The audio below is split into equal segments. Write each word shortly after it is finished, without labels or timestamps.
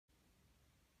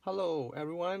Hello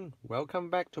everyone, welcome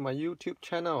back to my YouTube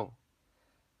channel.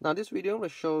 Now this video will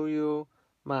show you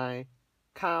my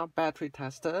car battery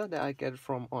tester that I get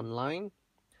from online.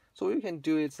 So what you can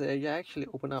do is you actually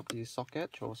open up the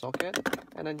socket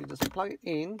and then you just plug it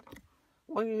in.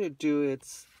 All you need to do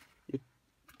is you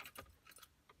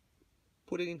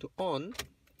put it into on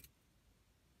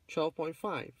 12.5.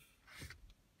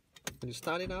 When you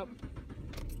start it up,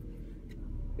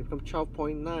 it becomes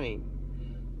 12.9.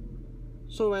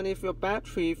 So if your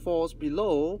battery falls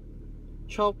below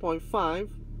 12.5,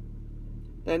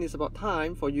 then it's about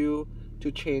time for you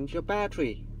to change your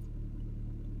battery.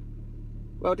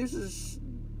 Well, this is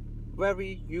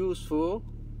very useful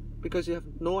because you have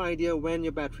no idea when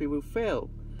your battery will fail.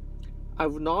 I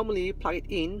would normally plug it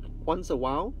in once a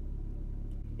while.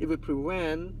 It will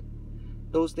prevent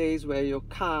those days where your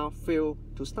car fails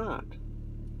to start,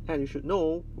 and you should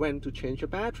know when to change your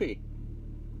battery.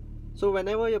 So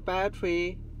whenever your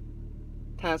battery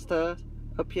tester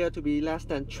appear to be less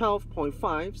than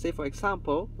 12.5, say for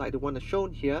example like the one that's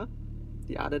shown here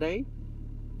the other day,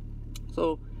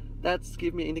 so that's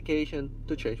give me indication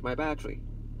to change my battery.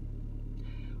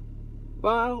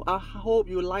 Well, I hope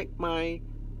you like my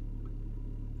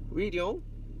video.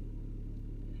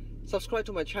 Subscribe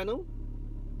to my channel,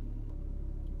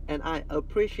 and I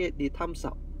appreciate the thumbs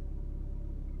up.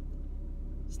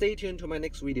 Stay tuned to my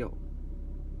next video.